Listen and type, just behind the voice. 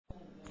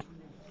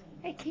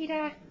Hey,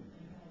 Kita.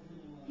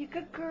 You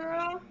good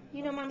girl?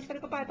 You know Mom's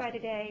gotta go bye-bye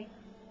today.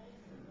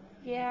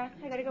 Yeah,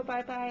 I gotta go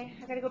bye-bye.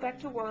 I gotta go back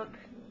to work.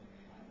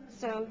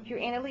 So your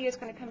Aunt Aaliyah's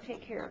gonna come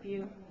take care of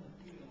you.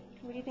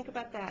 What do you think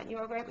about that? You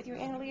alright with your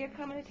Aunt Aaliyah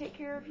coming to take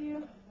care of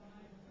you?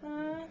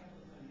 Huh?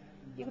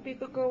 You gonna be a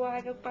good girl while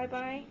I go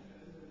bye-bye?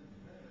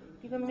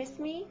 You gonna miss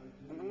me?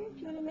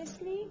 You gonna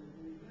miss me?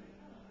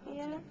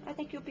 Yeah, I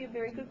think you'll be a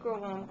very good girl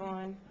while I'm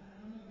gone.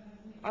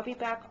 I'll be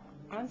back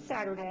on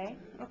Saturday,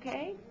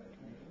 okay?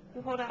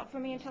 You hold out for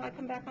me until I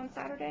come back on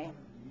Saturday?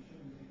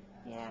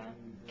 Yeah.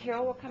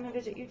 Carol will come and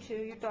visit you too.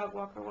 Your dog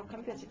walker will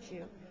come visit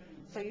you.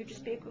 So you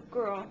just be a good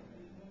girl.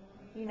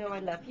 You know I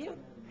love you.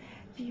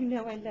 Do you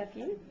know I love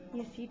you?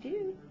 Yes, you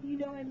do. You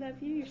know I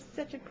love you. You're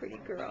such a pretty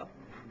girl.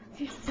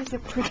 You're such a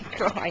pretty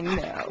girl. I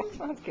know.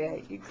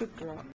 Okay, you good girl.